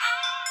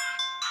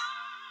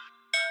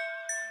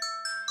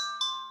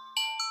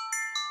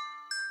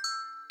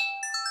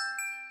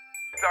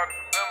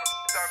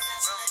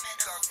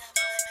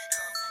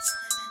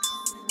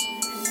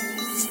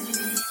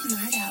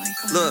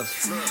Look,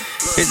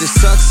 is it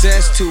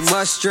success, too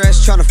much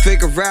stress, trying to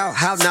figure out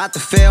how not to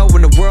fail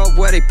in a world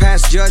where they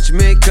pass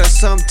judgment, cause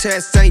some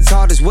tests ain't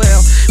taught as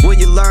well. When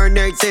you learn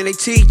everything they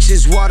teach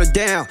is watered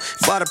down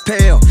by the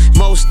pail.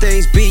 Most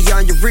things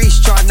beyond your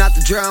reach, try not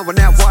to drown when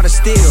that water's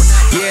still.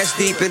 Yeah, it's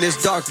deep and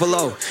it's dark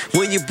below,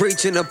 when you're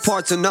breaching the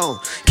parts unknown.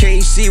 Can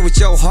you see with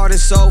your heart and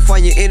soul,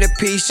 find your inner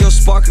peace, you'll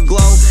spark a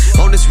glow.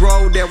 On this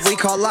road that we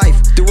call life,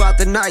 throughout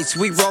the nights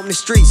we roam the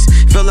streets,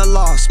 feeling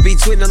lost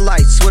between the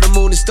lights, where the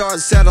moon and stars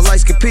and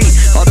satellites compete.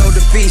 Although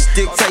defeats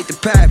dictate the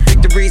path,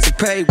 victories are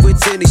paid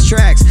within these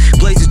tracks.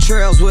 Blazing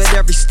trails with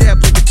every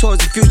step, looking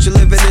towards the future,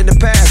 living in the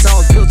past. I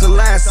was built to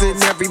last in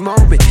every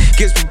moment,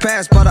 gets me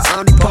passed by the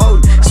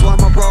omnipotent. That's why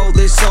my role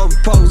is so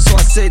important, so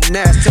I sit and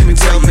ask, tell me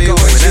where you going,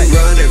 what you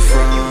running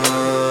from.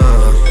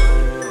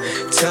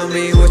 Tell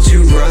me what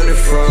you running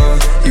from.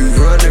 You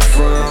running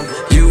from,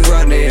 you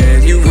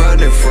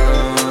running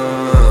from.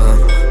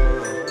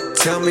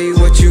 Tell me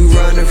what you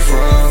running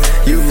from.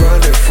 You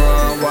running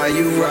from, why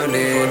you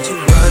running? What you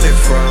running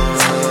from?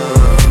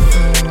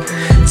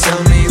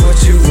 Tell me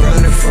what you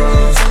running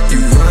from. You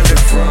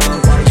running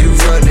from, why you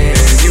running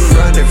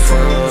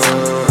from?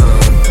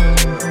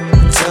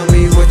 Tell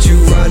me what you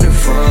running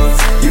from.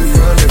 You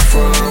running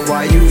from,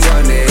 why you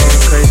running?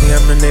 Going crazy,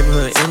 I'm the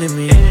neighborhood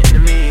enemy.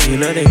 You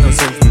know they gon'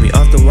 send for me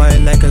off the wire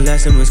like a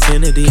last name was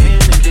Kennedy.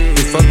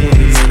 You fuckin' with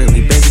me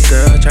mentally, baby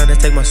girl, tryna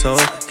take my soul.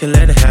 Can't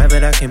let her have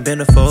it, I can't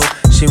bend a fold.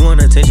 She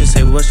want attention,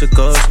 say what's your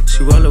goals?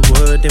 She roll the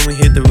wood, then we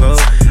hit the road.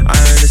 I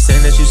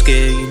understand that you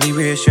scared, you need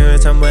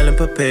reassurance, I'm well and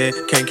prepared.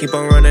 Can't keep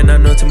on running, I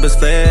know timbers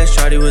flare.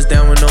 Shawty was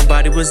down when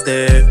nobody was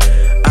there.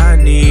 I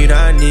need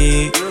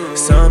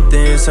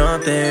something.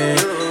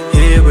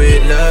 Here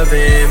with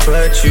loving,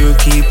 but you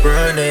keep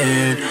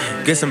running.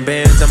 Get some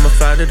bands, I'ma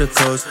fly to the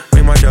coast.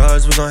 Bring my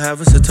dogs, we gon' have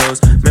us a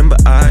toast. Remember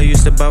I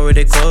used to borrow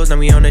their clothes. Now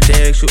we on the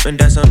deck, shooting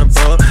dice on the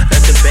boat.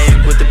 Left the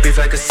bank with the beef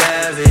like a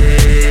savage.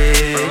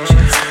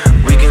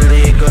 We can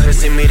link, go ahead,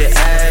 send me the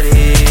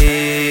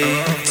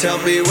attic. Tell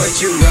me what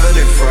you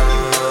running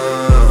from.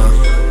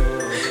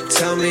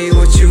 Tell me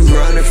what you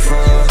running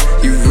from.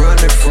 You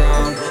running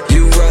from,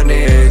 you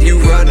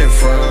running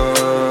from.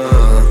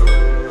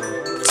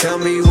 Tell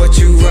me what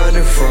you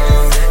running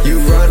from. You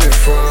running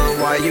from,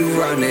 why you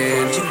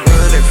running? You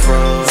running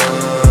from.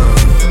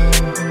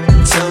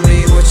 Tell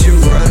me what you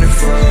running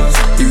from.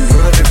 You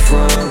running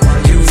from,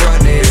 why you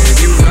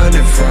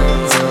running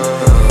from?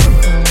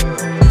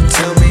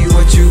 Tell me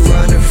what you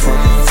running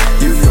from.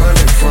 You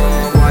running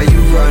from, why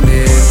you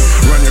running?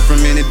 Running from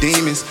many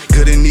demons,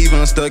 couldn't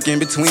even, stuck in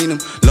between them.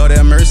 Lord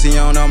have mercy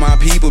on all my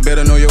people,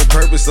 better know your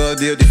purpose or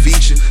they'll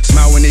defeat you.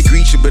 Smile when they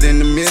greet you, but in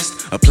the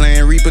midst, a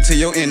playing reaper to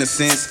your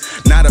innocence.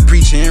 Not a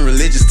preacher in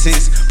religious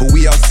tense, but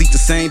we all seek the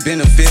same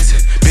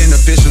benefits.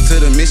 Beneficial to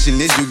the mission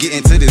is you get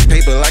into this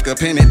paper like a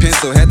pen and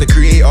pencil. Had to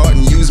create art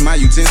and use my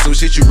utensil.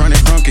 Shit you running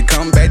from can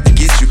come back to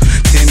get you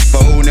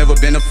tenfold. Never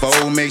been a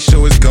foe, make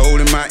sure it's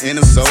gold in my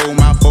inner soul.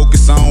 My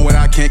focus on what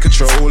I can't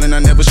control, and I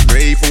never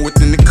stray from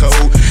within the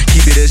code.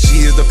 Keep it as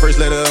she is the first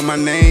letter of my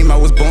name. I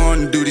was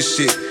born to do this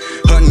shit,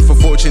 hunting for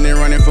fortune and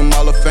running from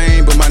all of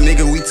fame. But my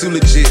nigga, we too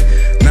legit.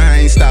 Now I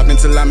ain't stopping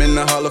till I'm in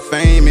the Hall of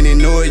Fame. And they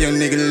know a young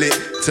nigga lit,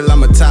 till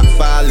I'm a top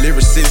 5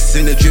 lyricist.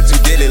 And the drip too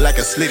deadly like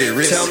a slitted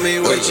wrist. Tell me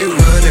what you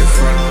running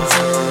from.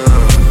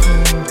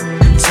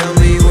 Tell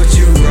me what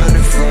you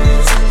running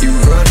from. You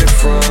running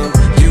from,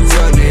 you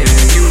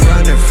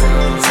running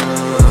from.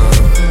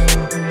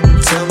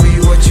 Tell me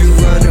what you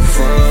running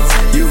from.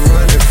 You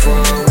running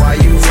from, why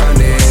you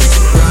running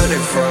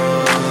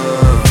from?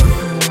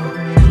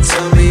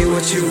 Tell me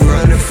what you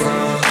running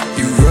from.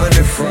 You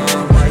running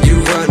from, why you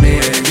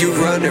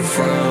running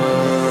from?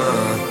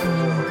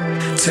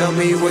 Tell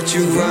me what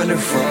you running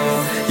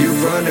from. You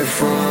running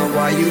from,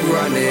 why you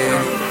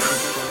running?